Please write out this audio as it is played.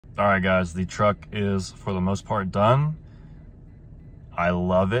All right, guys, the truck is for the most part done. I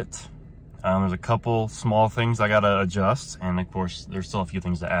love it. There's a couple small things I gotta adjust, and of course, there's still a few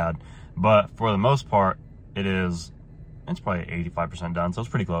things to add. But for the most part, it's probably 85% done, so it's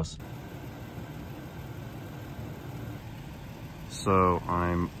pretty close. So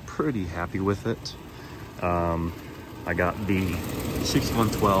I'm pretty happy with it. I got the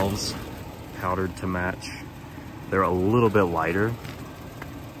 6112s powdered to match. They're a little bit lighter,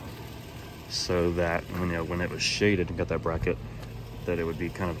 so that when it was shaded and got that bracket, that it would be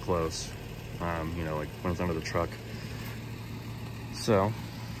kind of close, like when it's under the truck. So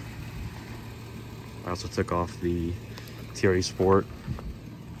I also took off the TRD Sport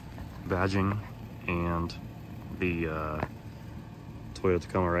badging and the Toyota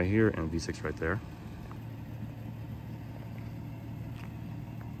Tacoma right here and V6 right there.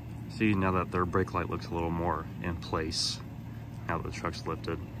 See, now that their brake light looks a little more in place now that the truck's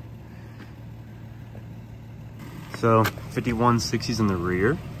lifted. So 5160s in the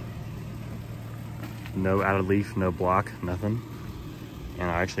rear, no added leaf, no block, nothing. And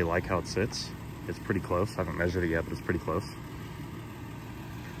I actually like how it sits. It's pretty close. I haven't measured it yet, but it's pretty close.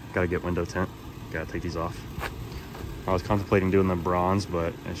 Gotta get window tint. Gotta take these off. I was contemplating doing the bronze,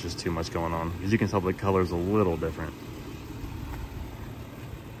 but it's just too much going on. As you can tell, the color's a little different.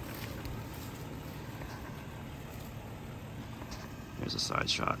 Here's a side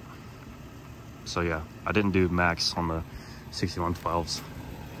shot. So yeah, I didn't do max on the 6112s.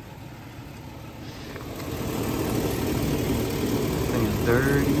 Thing is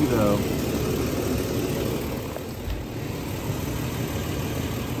dirty though.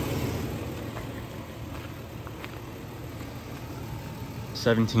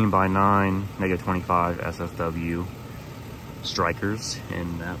 (17x9) -25 SFW strikers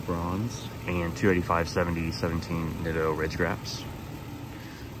in that bronze, and 285/70 17 Nitto ridge graps.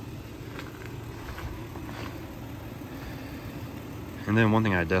 And then one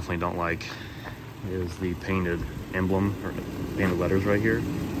thing I definitely don't like is the painted emblem or painted letters right here.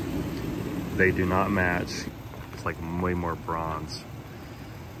 They do not match. It's like way more bronze.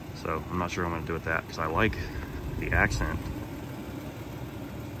 So I'm not sure what I'm gonna do with that, because I like the accent,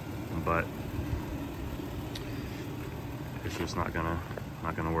 but it's just not gonna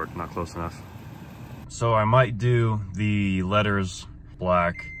work, not close enough. So I might do the letters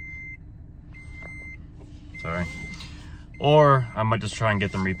black. Sorry. Or I might just try and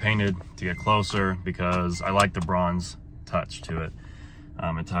get them repainted to get closer, because I like the bronze touch to it.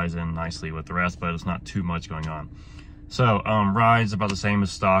 It ties in nicely with the rest, but it's not too much going on. So ride's about the same as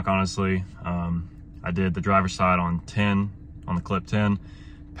stock, honestly. I did the driver's side on 10, on the clip 10,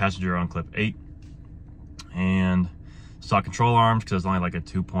 passenger on clip 8, and stock control arms, because it's only like a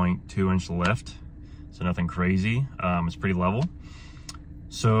 2.2 inch lift, so nothing crazy. It's pretty level.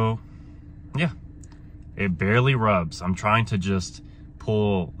 So yeah. It barely rubs. I'm trying to just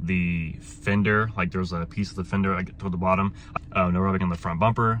pull the fender, like there's a piece of the fender like toward the bottom. No rubbing on the front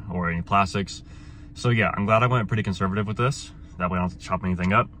bumper or any plastics. So yeah, I'm glad I went pretty conservative with this. That way I don't have to chop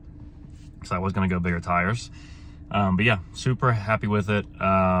anything up. So I was gonna go bigger tires. But yeah, super happy with it.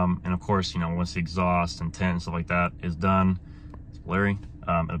 And of course, once the exhaust and tint and stuff like that is done, it's blurry.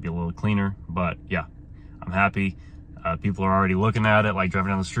 It'll be a little cleaner, but yeah, I'm happy. People are already looking at it, like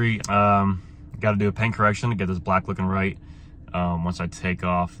driving down the street. Got to do a paint correction to get this black looking right. Once I take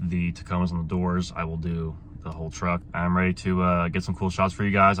off the Tacomas on the doors, I will do the whole truck. I'm ready to get some cool shots for you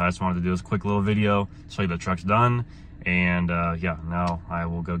guys. I just wanted to do this quick little video, show you the truck's done. And yeah, now I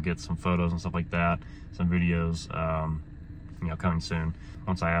will go get some photos and stuff like that, some videos, coming soon.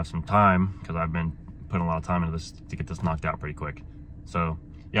 Once I have some time, because I've been putting a lot of time into this to get this knocked out pretty quick. So,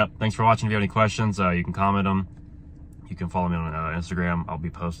 yep, thanks for watching. If you have any questions, you can comment them. You can follow me on Instagram. I'll be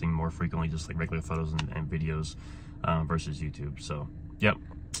posting more frequently, just like regular photos and videos versus YouTube. So, yep,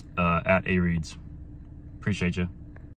 at A Reeds. Appreciate you.